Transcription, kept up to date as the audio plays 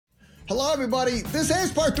Hello, everybody. This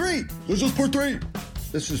is part 3. This is part 3.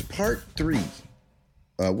 This is part 3.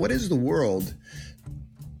 What is the world?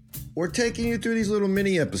 We're taking you through these little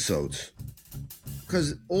mini episodes.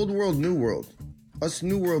 Because old world, new world. Us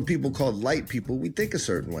new world people called light people, we think a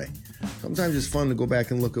certain way. Sometimes it's fun to go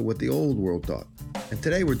back and look at what the old world thought. And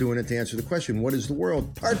today we're doing it to answer the question, what is the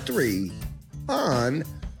world? Part 3 on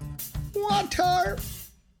WAWTAR.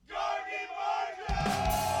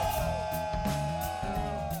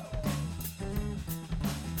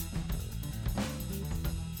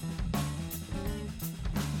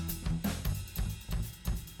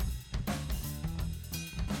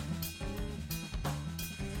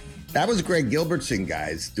 That was Greg Gilbertson,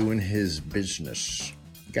 guys, doing his business.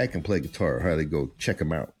 The guy can play guitar. Hardly go check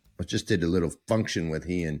him out. I just did a little function with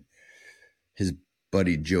he and his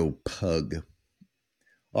buddy Joe Pug.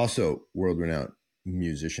 Also, world-renowned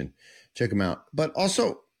musician. Check him out. But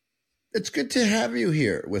also, it's good to have you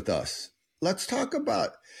here with us. Let's talk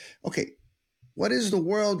about, okay, what is the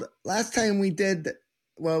world? Last time we did,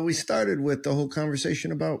 well, we started with the whole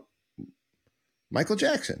conversation about Michael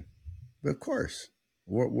Jackson. Of course.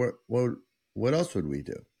 What else would we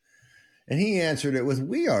do? And he answered it with,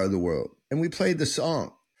 we are the world. And we played the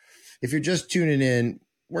song. If you're just tuning in,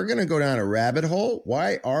 we're going to go down a rabbit hole.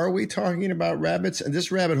 Why are we talking about rabbits? And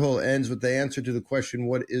this rabbit hole ends with the answer to the question,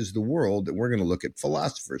 what is the world? And we're going to look at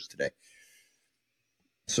philosophers today.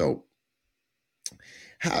 So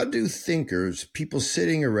how do thinkers, people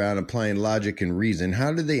sitting around applying logic and reason,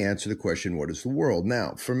 how do they answer the question, what is the world?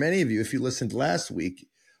 Now, for many of you, if you listened last week,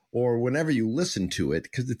 or whenever you listen to it,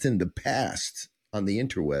 because it's in the past on the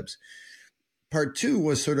interwebs. Part 2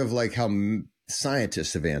 was sort of like how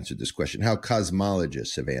scientists have answered this question, how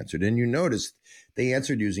cosmologists have answered. And you noticed they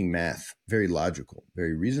answered using math, very logical,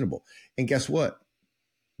 very reasonable. And guess what?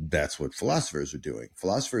 That's what philosophers are doing.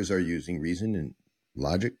 Philosophers are using reason and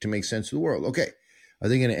logic to make sense of the world. Okay, are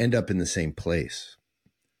they going to end up in the same place?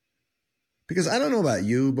 Because I don't know about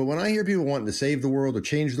you, but when I hear people wanting to save the world or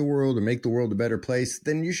change the world or make the world a better place,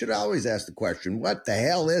 then you should always ask the question, what the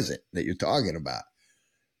hell is it that you're talking about?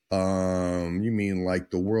 You mean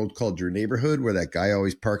like the world called your neighborhood where that guy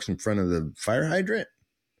always parks in front of the fire hydrant?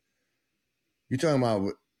 You're talking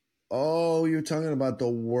about the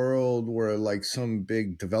world where like some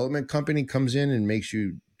big development company comes in and makes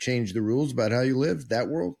you change the rules about how you live? That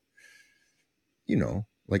world? You know,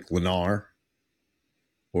 like Lennar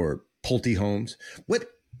or Pulte Homes. What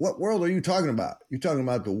world are you talking about? You're talking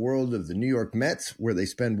about the world of the New York Mets where they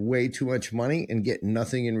spend way too much money and get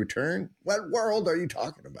nothing in return? What world are you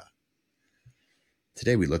talking about?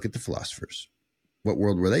 Today we look at the philosophers. What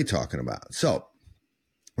world were they talking about? So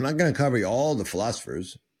we're not going to cover all the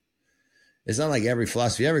philosophers. It's not like every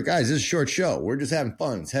philosophy ever. Guys, this is a short show. We're just having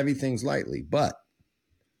fun. It's heavy things lightly. But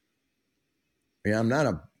I'm not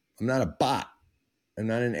a bot. I'm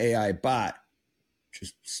not an AI bot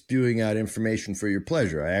just spewing out information for your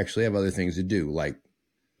pleasure. I actually have other things to do, like,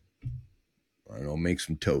 I don't know, make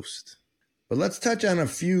some toast. But let's touch on a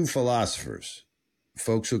few philosophers,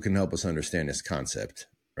 folks who can help us understand this concept,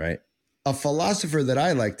 right? A philosopher that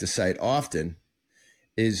I like to cite often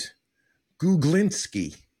is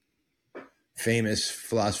Googlinski, famous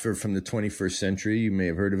philosopher from the 21st century. You may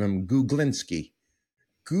have heard of him, Googlinski.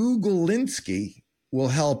 Googlinski will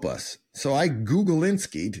help us. So I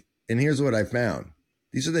Googlinski'd, and here's what I found.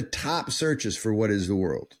 These are the top searches for what is the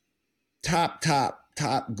world. Top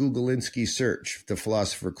Googlinski search, the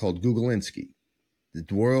philosopher called Googlinski.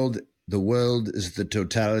 The world is the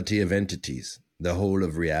totality of entities, the whole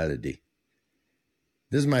of reality.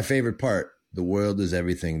 This is my favorite part. The world is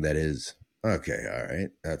everything that is. Okay, all right.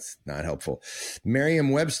 That's not helpful.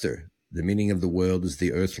 Merriam-Webster, the meaning of the world is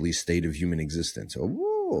the earthly state of human existence. Oh,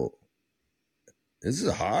 whoa. This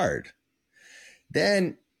is hard.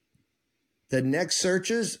 Then the next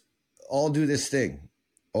searches all do this thing.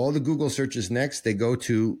 All the Google searches next, they go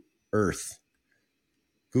to Earth.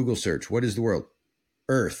 Google search, what is the world?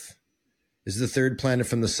 Earth is the third planet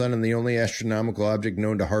from the sun and the only astronomical object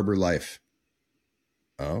known to harbor life.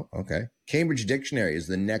 Oh, okay. Cambridge Dictionary is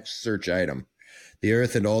the next search item. The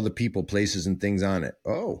Earth and all the people, places, and things on it.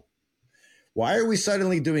 Oh, why are we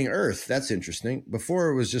suddenly doing Earth? That's interesting. Before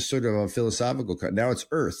it was just sort of a philosophical cut. Now it's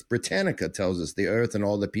Earth. Britannica tells us the Earth and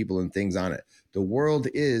all the people and things on it. The world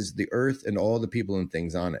is the Earth and all the people and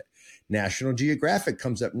things on it. National Geographic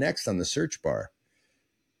comes up next on the search bar.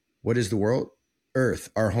 What is the world? Earth,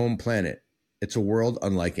 our home planet. It's a world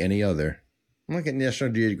unlike any other. I'm looking at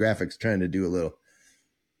National Geographic's trying to do a little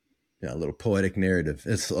poetic narrative.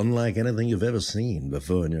 It's unlike anything you've ever seen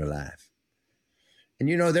before in your life. And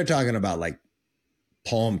they're talking about like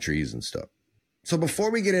palm trees and stuff. So before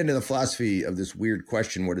we get into the philosophy of this weird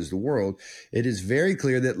question, what is the world? It is very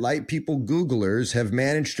clear that light people Googlers have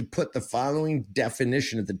managed to put the following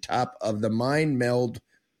definition at the top of the mind meld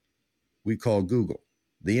we call Google,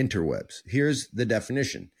 the interwebs. Here's the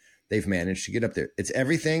definition. They've managed to get up there. It's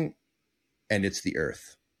everything and it's the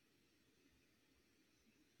earth.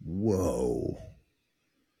 Whoa.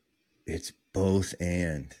 It's both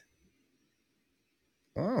and.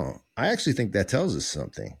 Oh, I actually think that tells us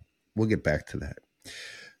something. We'll get back to that.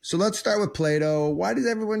 So let's start with Play-Doh. Why does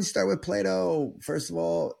everyone start with Play-Doh? First of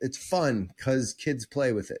all, it's fun because kids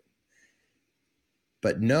play with it.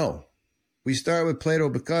 But no, we start with Play-Doh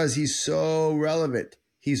because he's so relevant.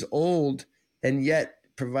 He's old and yet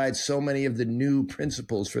provides so many of the new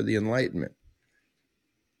principles for the Enlightenment,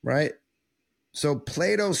 right? So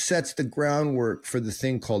Plato sets the groundwork for the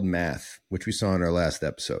thing called math, which we saw in our last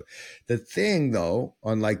episode. The thing, though,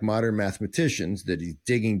 unlike modern mathematicians that he's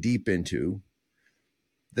digging deep into,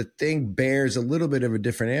 the thing bears a little bit of a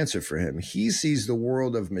different answer for him. He sees the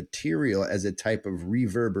world of material as a type of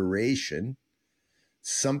reverberation,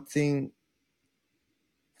 something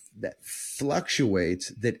that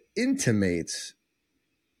fluctuates, that intimates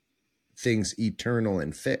things eternal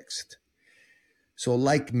and fixed. So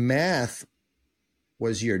like math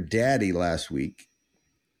was your daddy last week,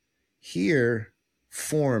 here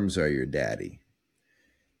forms are your daddy.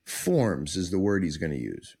 Forms is the word he's going to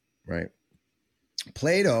use, right?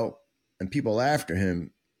 Plato and people after him,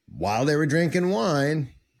 while they were drinking wine,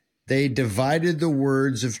 they divided the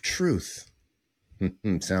words of truth.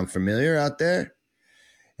 Sound familiar out there?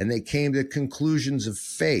 And they came to conclusions of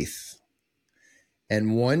faith.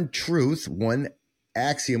 And one truth, one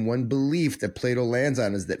axiom, one belief that Plato lands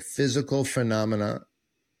on is that physical phenomena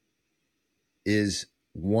is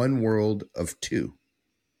one world of two.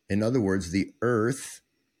 In other words, the earth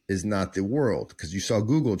is not the world, because you saw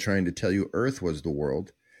Google trying to tell you earth was the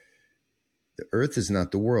world. The earth is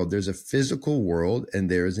not the world. There's a physical world and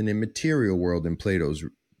there is an immaterial world in Plato's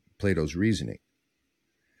reasoning.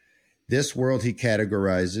 This world he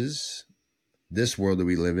categorizes, this world that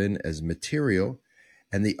we live in, as material,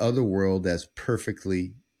 and the other world as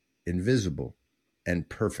perfectly invisible and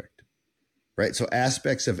perfect. Right? So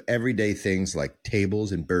aspects of everyday things like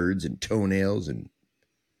tables and birds and toenails and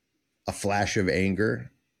a flash of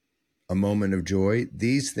anger, a moment of joy,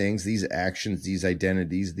 these things, these actions, these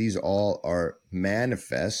identities, these all are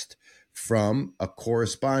manifest from a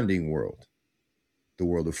corresponding world, the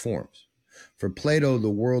world of forms. For Plato, the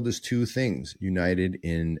world is two things united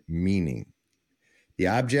in meaning. The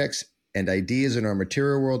objects and ideas in our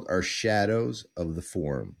material world are shadows of the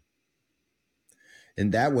form.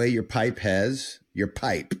 In that way, your pipe. I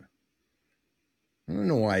don't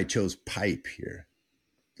know why I chose pipe here.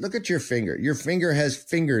 Look at your finger. Your finger has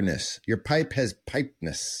fingerness. Your pipe has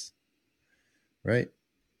pipeness, right?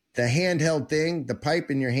 The handheld thing, the pipe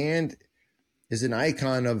in your hand, is an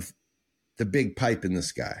icon of the big pipe in the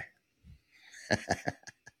sky.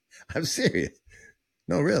 I'm serious.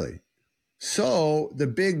 No, really. So the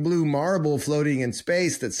big blue marble floating in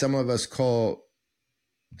space that some of us call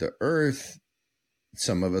the earth,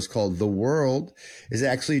 some of us call the world, is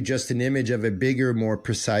actually just an image of a bigger, more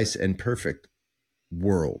precise and perfect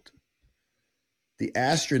world. The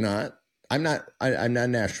astronaut, I'm not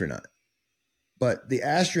an astronaut, but the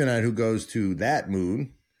astronaut who goes to that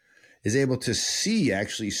moon is able to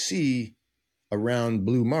actually see a round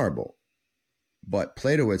blue marble. But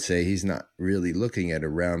Plato would say he's not really looking at a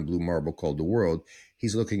round blue marble called the world.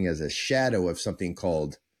 He's looking as a shadow of something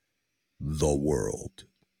called the world.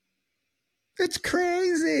 It's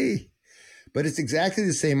crazy. But it's exactly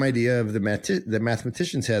the same idea of the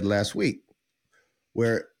mathematicians had last week,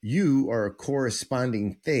 where you are a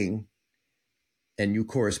corresponding thing and you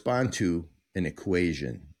correspond to an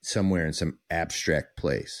equation somewhere in some abstract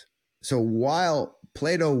place. So while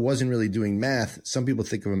Plato wasn't really doing math, some people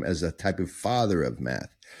think of him as a type of father of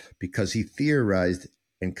math because he theorized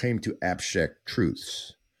and came to abstract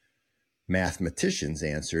truths. Mathematicians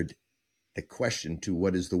answered the question to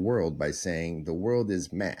what is the world by saying the world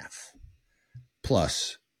is math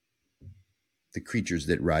plus the creatures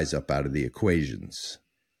that rise up out of the equations.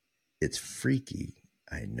 It's freaky,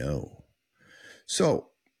 I know.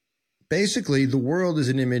 So basically, the world is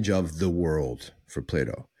an image of the world for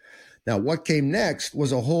Plato. Now, what came next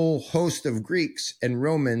was a whole host of Greeks and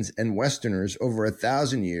Romans and Westerners over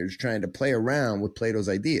 1,000 years trying to play around with Plato's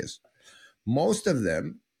ideas. Most of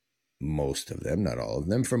them, not all of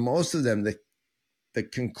them, for most of them, the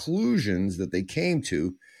conclusions that they came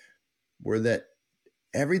to were that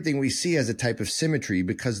everything we see has a type of symmetry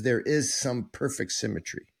because there is some perfect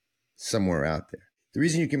symmetry somewhere out there. The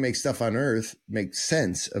reason you can make stuff on Earth, make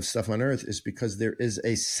sense of stuff on Earth, is because there is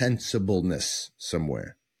a sensibleness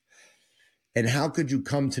somewhere. And how could you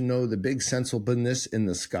come to know the big sensibleness in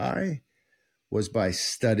the sky? Was by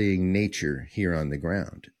studying nature here on the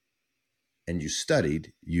ground. And you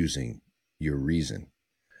studied using your reason.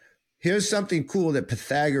 Here's something cool that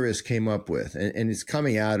Pythagoras came up with, and it's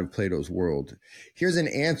coming out of Plato's world. Here's an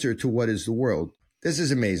answer to what is the world. This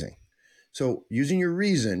is amazing. So using your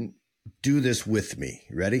reason, do this with me.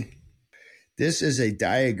 Ready? This is a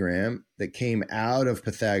diagram that came out of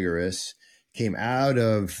Pythagoras, came out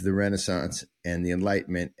of the Renaissance and the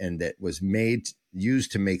Enlightenment, and that was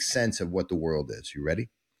used to make sense of what the world is. You ready?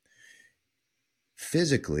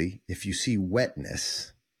 Physically, if you see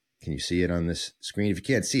wetness, can you see it on this screen? If you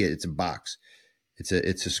can't see it, it's a box. It's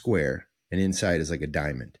a square, and inside is like a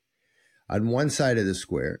diamond. On one side of the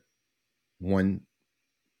square, the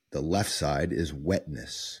left side is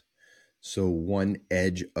wetness. So one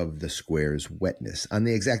edge of the square is wetness. On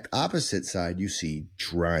the exact opposite side, you see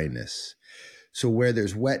dryness. So where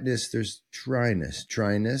there's wetness, there's dryness.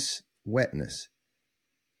 Dryness, wetness.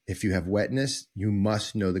 If you have wetness, you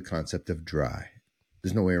must know the concept of dry.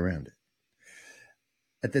 There's no way around it.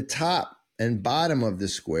 At the top and bottom of the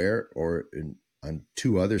square, or on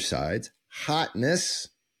two other sides, hotness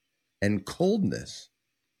and coldness.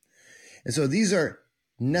 And so these are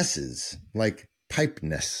nesses, like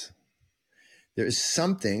pipeness. There is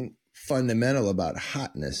something fundamental about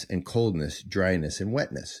hotness and coldness, dryness and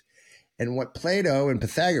wetness. And what Plato and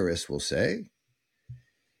Pythagoras will say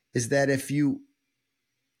is that if you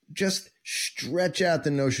just stretch out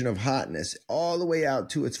the notion of hotness all the way out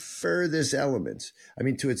to its furthest elements,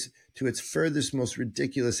 to its furthest, most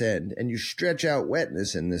ridiculous end, and you stretch out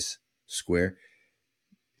wetness in this square,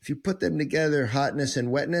 if you put them together, hotness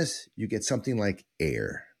and wetness, you get something like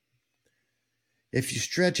air. If you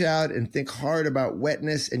stretch out and think hard about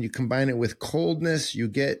wetness and you combine it with coldness, you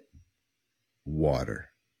get water.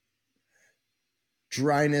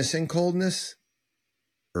 Dryness and coldness,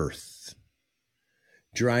 earth.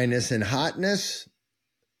 Dryness and hotness,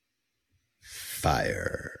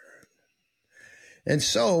 fire. And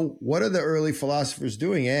so what are the early philosophers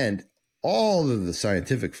doing? And all of the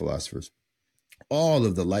scientific philosophers, all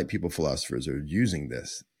of the light people philosophers are using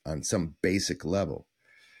this on some basic level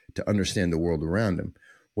to understand the world around them.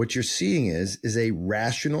 What you're seeing is a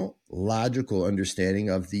rational, logical understanding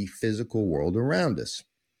of the physical world around us.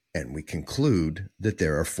 And we conclude that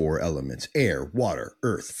there are four elements: air, water,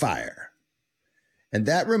 earth, fire. And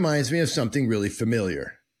that reminds me of something really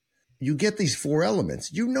familiar. You get these four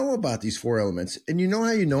elements. You know about these four elements, and you know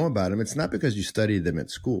how you know about them. It's not because you studied them at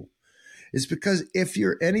school. It's because if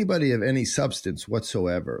you're anybody of any substance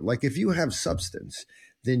whatsoever, like if you have substance,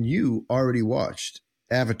 then you already watched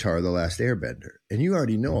Avatar: The Last Airbender, and you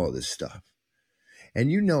already know all this stuff.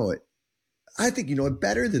 And you know it. I think you know it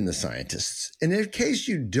better than the scientists. And in case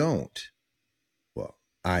you don't, well,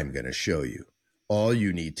 I'm going to show you all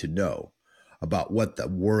you need to know about what the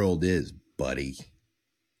world is, buddy.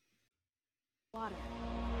 Water.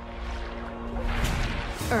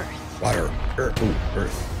 Earth. Water.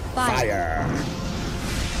 Earth. Fire.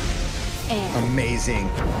 Air. Amazing.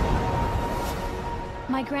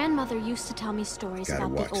 My grandmother used to tell me stories Gotta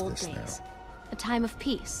about the watch old this days. now. A time of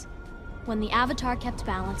peace. When the Avatar kept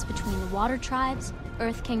balance between the Water Tribes,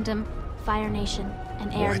 Earth Kingdom, Fire Nation,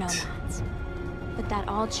 and Air What? Nomads. But that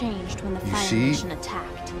all changed when the You Fire see? Nation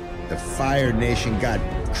attacked. The Fire Nation got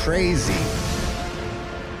crazy.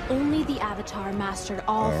 Only the Avatar mastered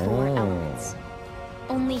all four elements.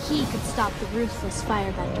 Only he could stop the ruthless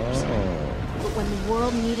firebenders. But when the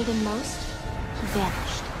world needed him most, he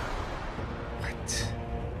vanished. What?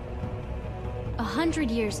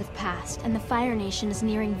 100 years have passed, and the Fire Nation is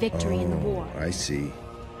nearing victory in the war. I see.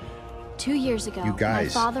 2 years ago, You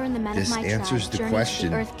guys, my father and the men of this my answers tribe the journeyed question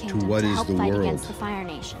to the Earth to Kingdom what to is help the fight world. against the Fire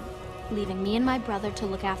Nation, leaving me and my brother to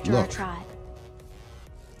look after our Look. tribe.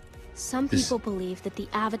 Some This- people believe that the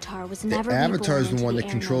Avatar was The never Avatar is reborn the one into that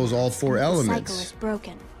the controls Air all Nomads, four and that the elements. cycle is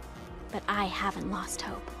broken. But I haven't lost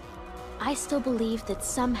hope. I still believe that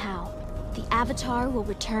somehow the Avatar will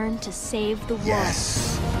return to save the world.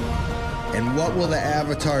 Yes. And what will the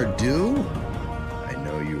Avatar do? I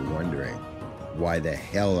know you're wondering why the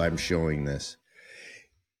hell I'm showing this.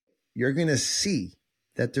 You're going to see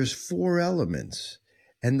that there's four elements.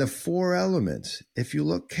 And the four elements, if you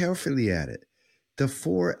look carefully at it, the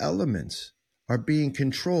four elements are being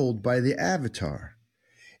controlled by the Avatar.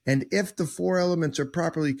 And if the four elements are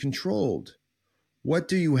properly controlled, what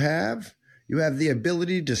do you have? You have the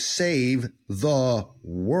ability to save the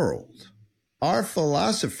world. Our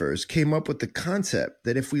philosophers came up with the concept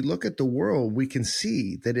that if we look at the world, we can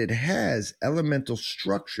see that it has elemental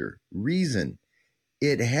structure, reason.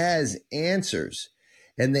 It has answers,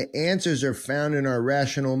 and the answers are found in our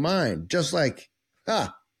rational mind. Just like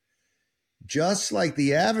the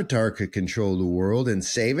Avatar could control the world and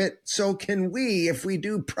save it, so can we if we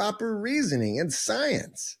do proper reasoning and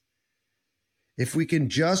science. If we can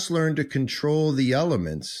just learn to control the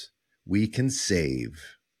elements, we can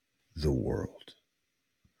save the world.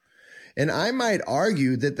 And I might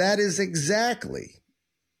argue that that is exactly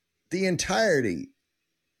the entirety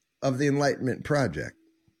of the Enlightenment Project.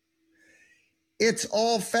 It's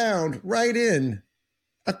all found right in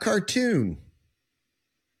a cartoon.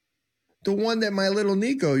 The one that my little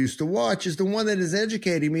Nico used to watch is the one that is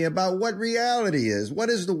educating me about what reality is. What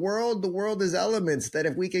is the world? The world is elements that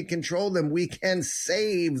if we can control them, we can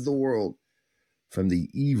save the world from the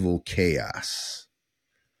evil chaos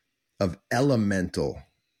of elemental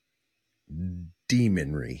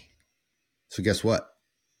demonry. So guess what?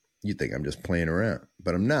 You think I'm just playing around,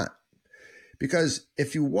 but I'm not. Because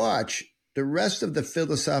if you watch the rest of the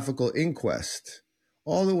philosophical inquest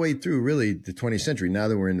all the way through really the 20th century, now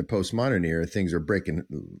that we're in the postmodern era, things are breaking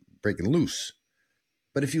loose.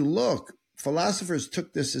 But if you look, philosophers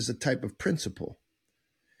took this as a type of principle.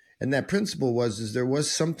 And that principle was there was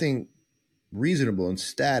something reasonable and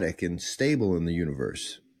static and stable in the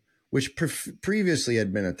universe, which previously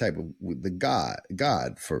had been a type of the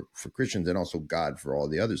God for Christians and also God for all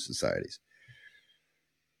the other societies.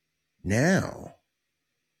 Now,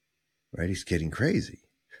 right, he's getting crazy.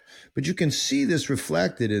 But you can see this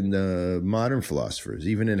reflected in the modern philosophers,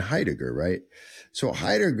 even in Heidegger, right? So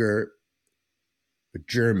Heidegger,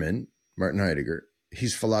 German, Martin Heidegger,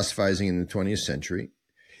 he's philosophizing in the 20th century,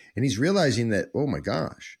 and he's realizing that, oh my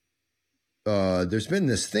gosh, there's been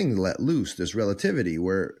this thing let loose, this relativity,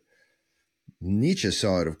 where Nietzsche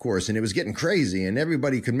saw it, of course, and it was getting crazy, and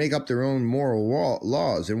everybody could make up their own moral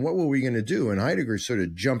laws. And what were we going to do? And Heidegger's sort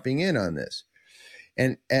of jumping in on this.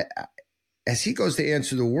 And as he goes to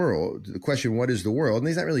answer the question, what is the world? And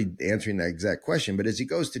he's not really answering that exact question, but as he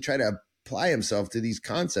goes to try to apply himself to these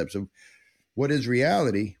concepts of what is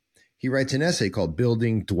reality, he writes an essay called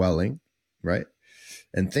Building, Dwelling, right?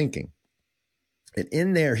 And Thinking. And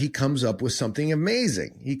in there, he comes up with something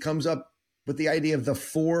amazing. He comes up with the idea of the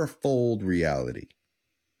fourfold reality.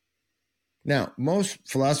 Now, most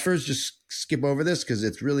philosophers just skip over this because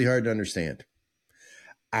it's really hard to understand.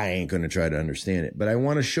 I ain't going to try to understand it, but I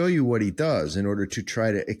want to show you what he does in order to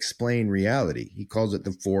try to explain reality. He calls it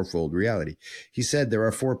the fourfold reality. He said there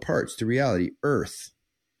are four parts to reality. Earth,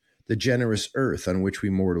 the generous earth on which we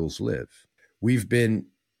mortals live. We've been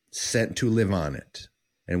sent to live on it,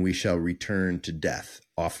 and we shall return to death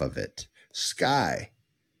off of it. Sky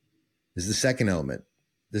is the second element.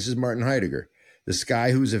 This is Martin Heidegger. The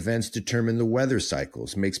sky whose events determine the weather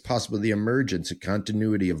cycles, makes possible the emergence and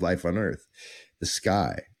continuity of life on Earth. The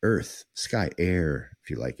sky, earth, sky, air, if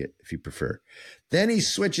you like it, if you prefer. Then he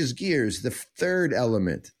switches gears. The third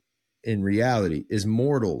element in reality is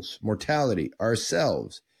mortals, mortality,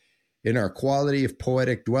 ourselves, in our quality of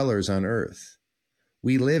poetic dwellers on earth.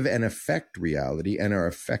 We live and affect reality and are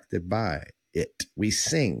affected by it. We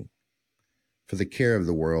sing for the care of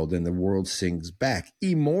the world, and the world sings back.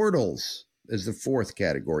 Immortals is the fourth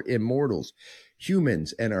category. Immortals,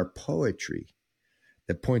 humans, and our poetry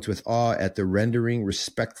that points with awe at the rendering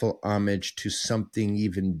respectful homage to something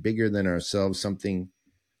even bigger than ourselves, something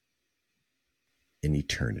in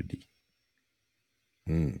eternity.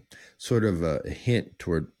 Sort of a hint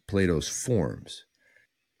toward Plato's forms.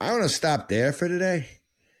 I want to stop there for today,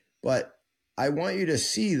 but I want you to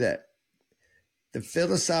see that the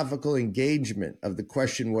philosophical engagement of the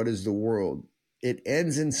question, what is the world? It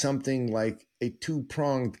ends in something like a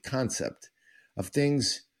two-pronged concept of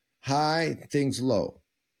things high, things low.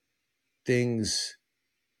 Things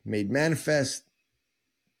made manifest,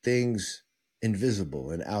 things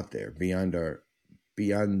invisible and out there beyond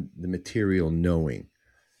the material knowing,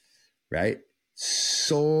 right?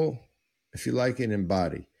 Soul, if you like it, and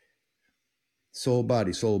body. Soul,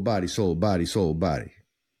 body, soul, body, soul, body, soul, body.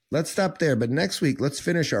 Let's stop there. But next week, let's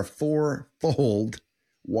finish our fourfold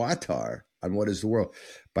WAWTAR on what is the world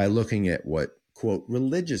by looking at what, quote,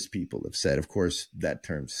 religious people have said. Of course, that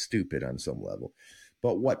term's stupid on some level.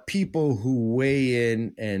 But what people who weigh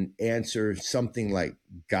in and answer something like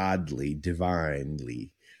godly,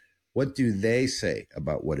 divinely, what do they say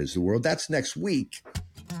about what is the world? That's next week.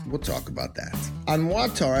 We'll talk about that. On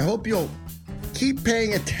WAWTAR, I hope you'll keep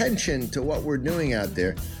paying attention to what we're doing out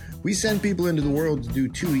there. We send people into the world to do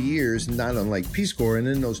 2 years, not unlike Peace Corps, and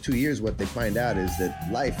in those 2 years, what they find out is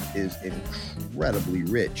that life is incredibly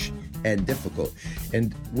rich and difficult.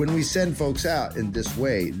 And when we send folks out in this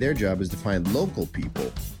way, their job is to find local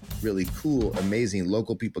people, really cool, amazing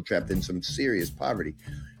local people trapped in some serious poverty,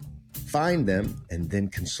 find them and then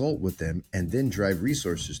consult with them and then drive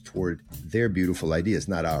resources toward their beautiful ideas,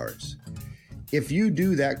 not ours. If you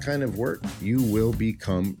do that kind of work, you will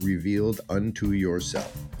become revealed unto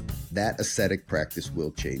yourself. That ascetic practice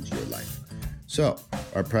will change your life. So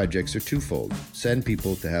our projects are twofold. Send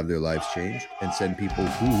people to have their lives changed and send people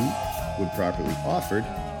who, when properly offered,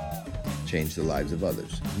 change the lives of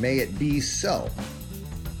others. May it be so.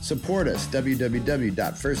 Support us,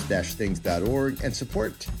 www.first-things.org, and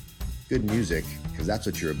support good music, because that's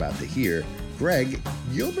what you're about to hear. Greg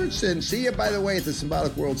Gilbertson. See you, by the way, at the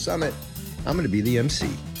Symbolic World Summit. I'm going to be the MC.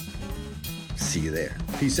 See you there.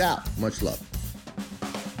 Peace out. Much love.